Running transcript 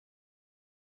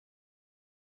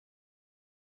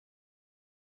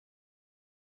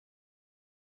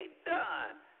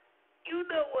You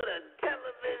know what a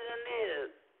television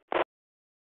is?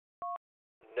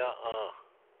 Nuh-uh.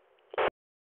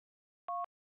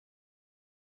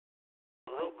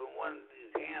 I'm hoping one of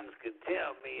these hams could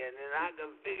tell me, and then I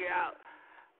can figure out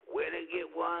where to get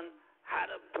one,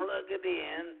 how to plug it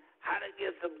in, how to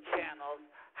get some channels,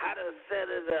 how to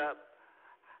set it up,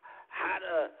 how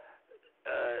to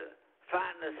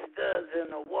find the studs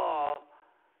in the wall,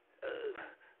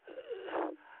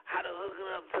 how to hook it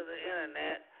up to the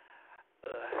internet,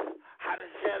 how to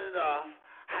shut it off,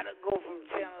 how to go from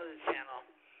channel to channel,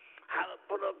 how to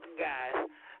put up the guys,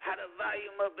 how to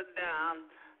volume up and down.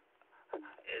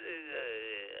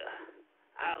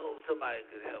 I hope somebody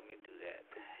could help me do that,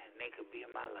 and they could be in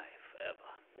my life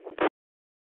forever.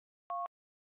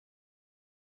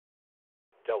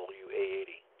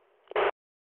 WA80.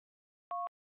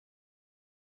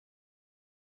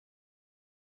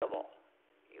 Come on,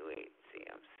 you ain't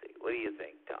CMC. What do you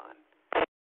think, Don?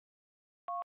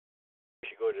 We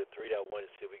should go to 3.1 and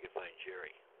see if we can find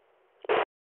Jerry.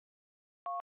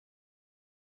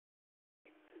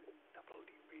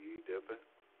 WBW.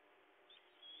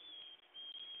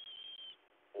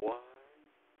 Y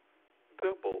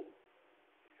double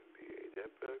NBA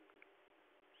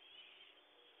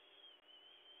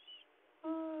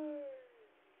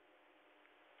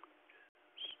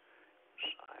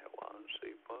I want to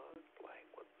see fun playing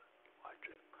with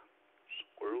watching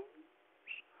squirrels,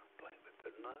 playing with the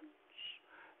nuts,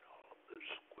 and all of the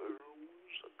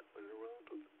squirrels are coming around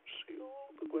to see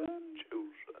all the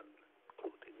grandchildren,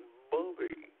 including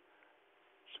Bobby.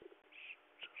 So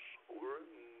we're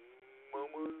in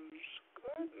Mama's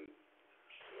garden.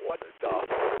 What the? There's a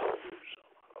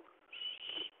lot of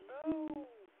snow.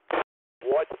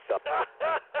 What the?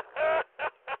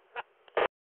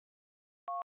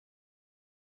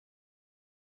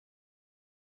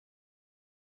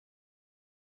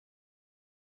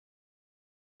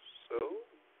 So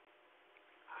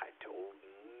I told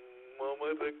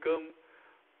Mama to come,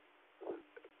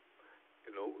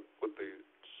 you know what they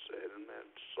said in that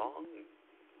song?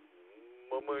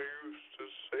 Mama used to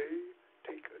say,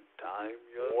 take your time,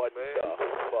 young What man. the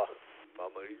fuck?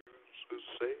 Mama used to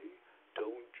say,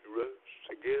 don't you rush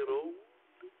to get old.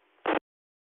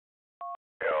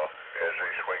 You know, as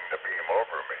they swing the beam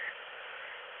over me.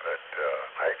 But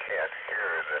I can't hear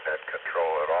the net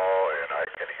control at all, and I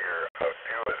can hear a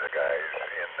few of the guys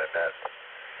in the net.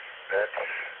 That's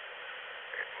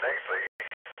nightly,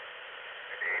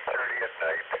 8:30 at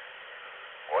night,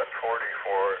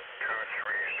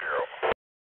 144,230.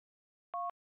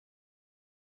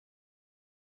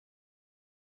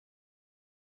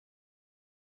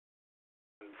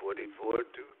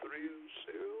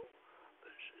 144,230.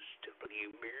 This is Stephanie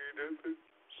Meredith.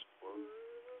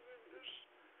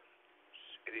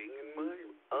 Sitting in